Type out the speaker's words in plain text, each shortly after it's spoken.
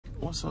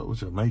What's up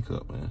with your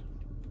makeup, man?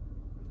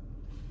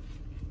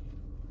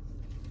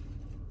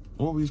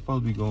 What we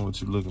supposed to be going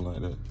with you looking like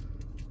that?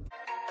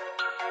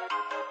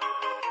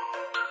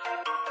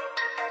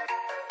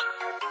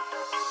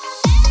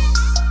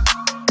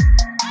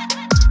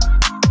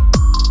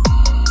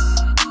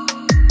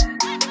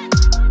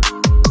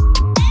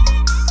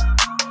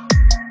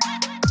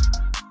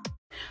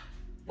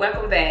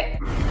 Welcome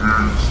back.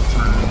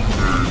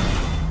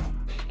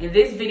 And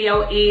this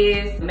video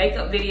is a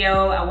makeup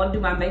video. I want to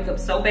do my makeup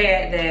so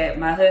bad that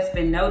my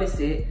husband noticed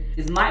it.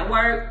 This might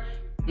work,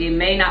 it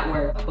may not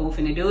work, but we're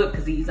finna do it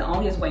because he's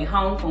on his way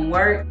home from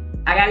work.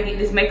 I gotta get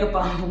this makeup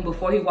on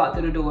before he walked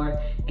through the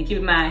door. And keep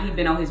in mind, he's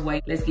been on his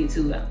way. Let's get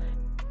to it.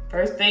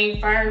 First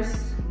thing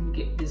first,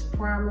 get this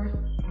primer.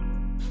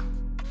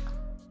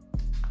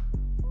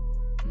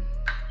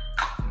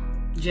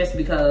 Just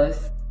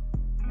because.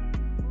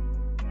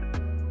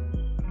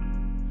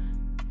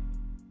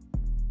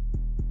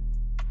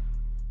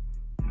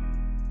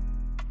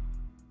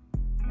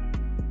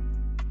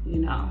 You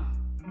know,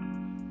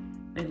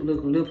 make it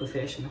look a little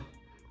professional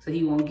so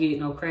he won't get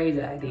no crazy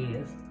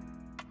ideas.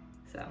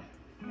 So,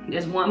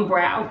 there's one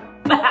brow.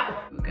 Here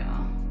we go.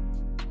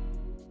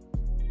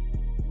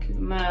 Keep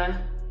in mind,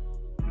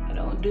 I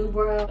don't do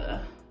brow.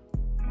 All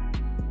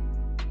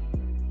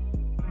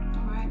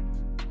right,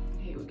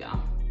 here we go.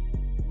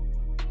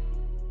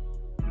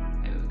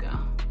 There we go.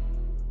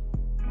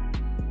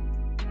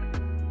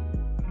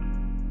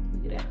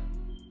 Look at that.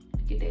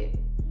 Look at that.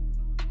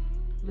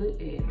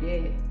 Look at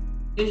that.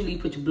 Usually you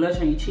put your blush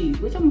on your cheeks,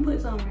 which I'm gonna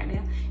put some right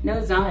now.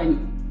 Notice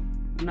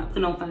I'm not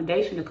putting on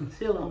foundation or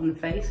concealer on the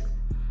face.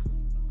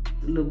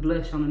 A little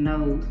blush on the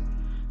nose.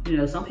 You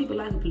know, some people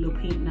like a little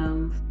pink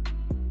nose.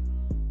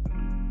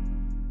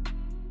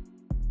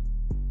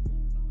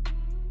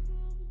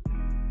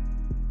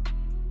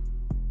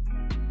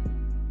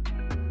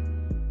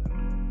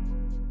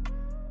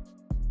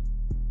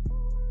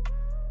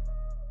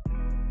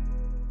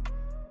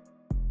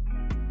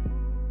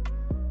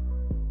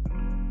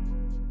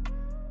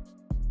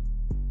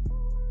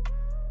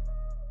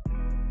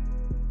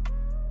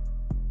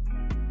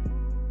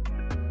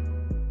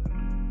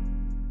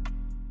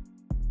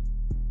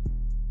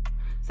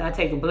 So I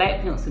take a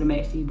black pencil to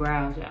match these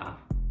brows, y'all.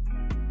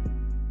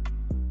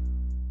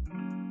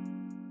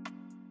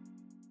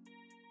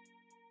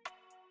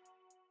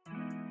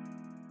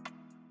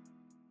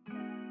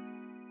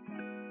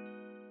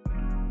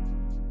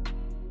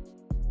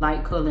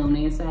 Light color on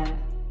the inside.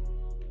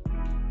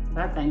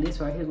 But I think this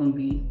right here gonna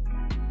be,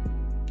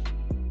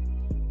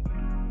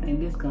 I think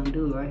this gonna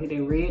do it right here.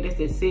 That red, that's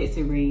that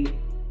sexy red.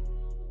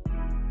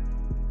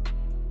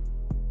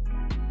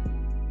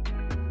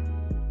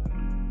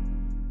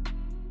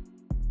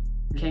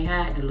 Can't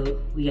hide the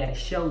look, we gotta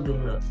show the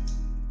look.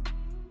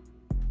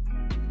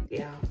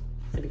 Y'all,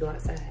 finna go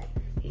outside.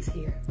 He's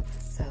here,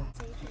 so.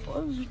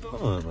 What is you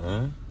doing,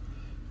 man?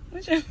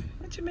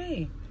 What you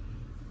mean?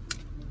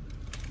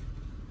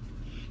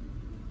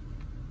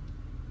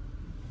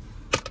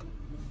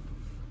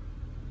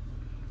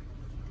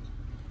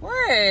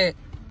 What?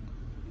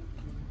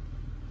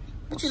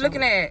 What you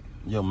looking at?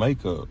 Your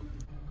makeup.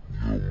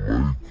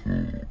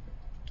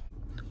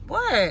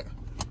 What?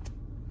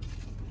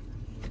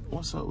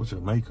 What's up with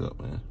your makeup,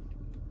 man?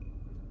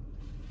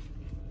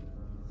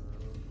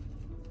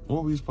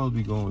 What we supposed to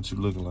be going with you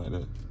looking like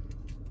that?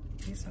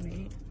 Get something to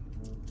eat.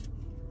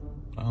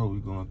 I hope we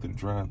going through the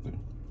drive-thru.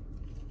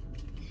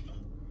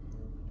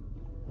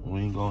 We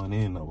ain't going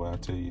in nowhere, I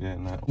tell you that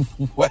now.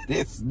 What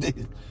is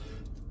this?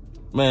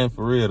 Man,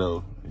 for real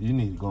though, you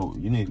need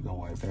to go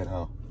wipe that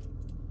out.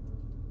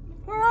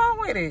 What's wrong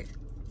with it?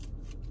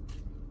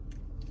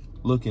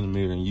 Look in the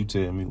mirror and you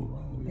tell me what's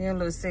wrong with it. You a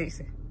little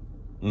sexy.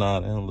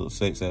 Nah, that don't look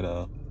sexy at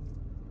all.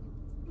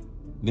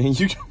 Then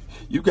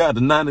you got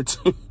the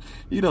 92.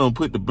 You don't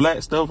put the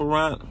black stuff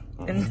around.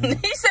 He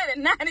said it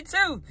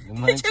 92.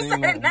 You said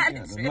it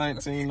 92. The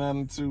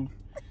 1992.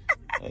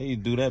 They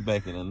used to do that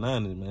back in the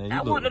 90s, man.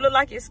 I want to look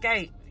like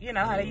Escape. You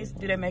know how they used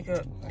to do that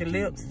makeup, like the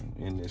lips.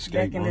 In the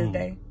escape room. Back in this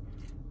day.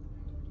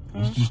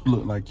 You just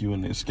look like you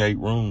in the escape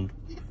room.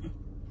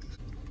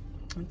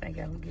 I think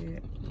I look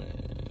good.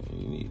 Man,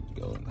 you need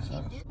to go in the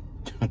house.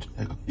 Check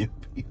on your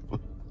people.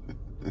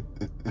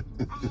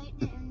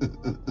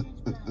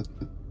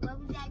 What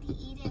was Daddy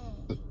eating?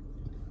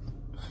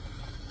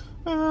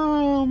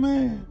 Oh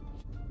man,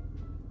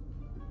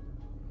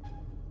 that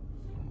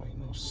make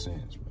no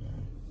sense,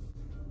 man.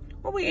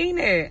 What we eating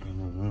at?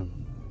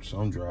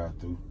 Some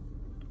drive-through.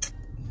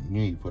 You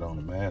need to put on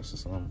a mask or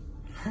something.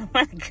 Oh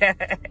my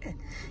God.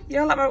 You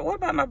don't like my, what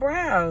about my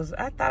brows?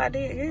 I thought I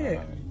did good.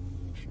 Right,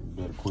 you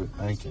better quit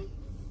thinking.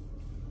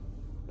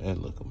 That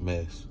look a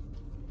mess.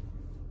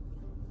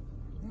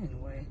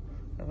 Anyway,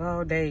 of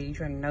all day you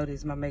trying to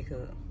notice my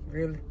makeup.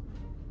 Really?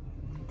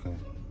 Okay.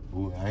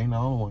 Well, I ain't the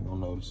only one gonna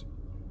notice it.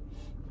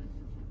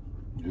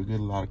 You'll get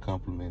a lot of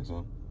compliments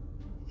on.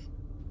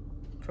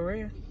 For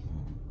real?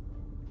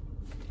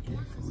 Yeah,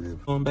 for real.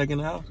 Going back in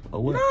the house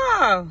or what?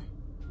 No.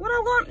 What I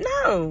want?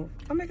 No.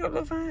 My makeup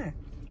look fine.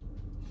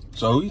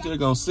 So you just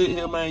gonna sit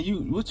here, man?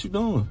 What you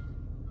doing?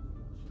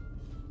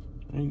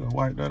 You gonna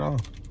wipe that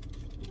off.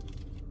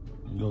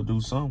 You go do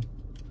something.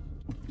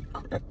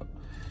 Crap.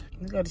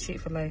 We go to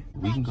Chick-fil-A.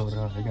 We can go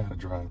down. They got a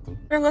drive-through.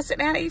 We're gonna sit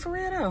down and eat for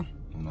real though.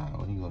 Nah,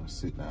 we ain't gonna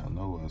sit down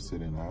nowhere.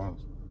 Sit in the house.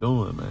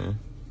 Doing, man.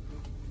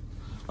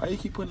 Why you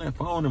keep putting that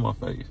phone in my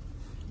face?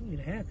 You need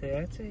a haircut,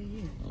 I tell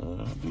you.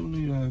 I do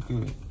need a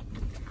haircut.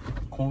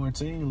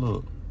 Quarantine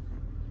look.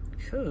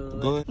 Cool.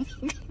 Go ahead.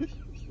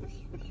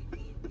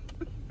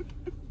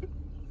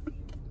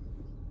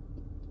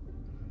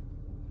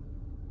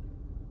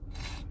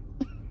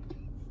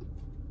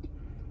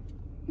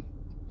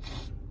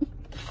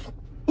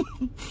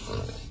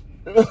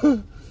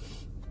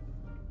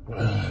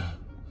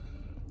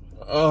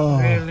 Oh.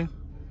 Really?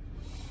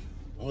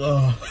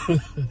 Oh.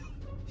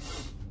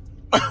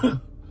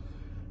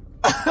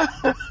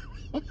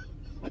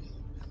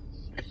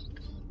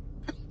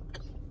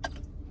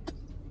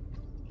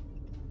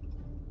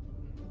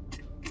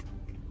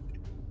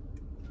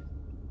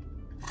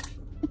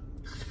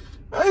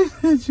 I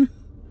hit you.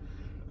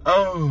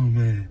 Oh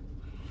man.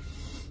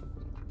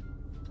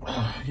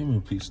 Give me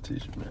a piece of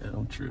tissue, man.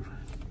 I'm tripping.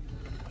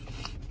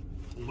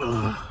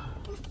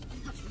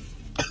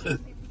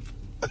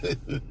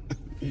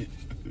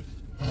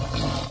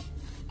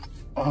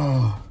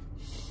 Oh.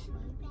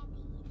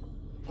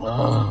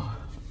 Oh.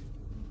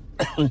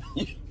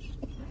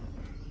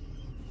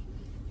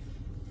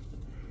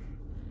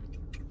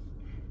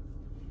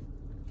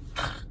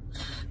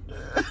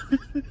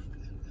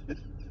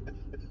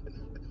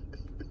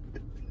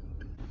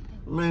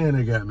 Man,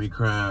 they got me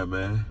crying,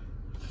 man.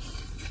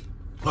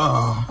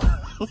 Oh.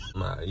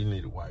 Nah, you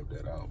need to wipe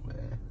that off,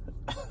 man.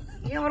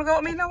 You don't wanna go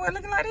with me nowhere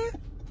looking like this?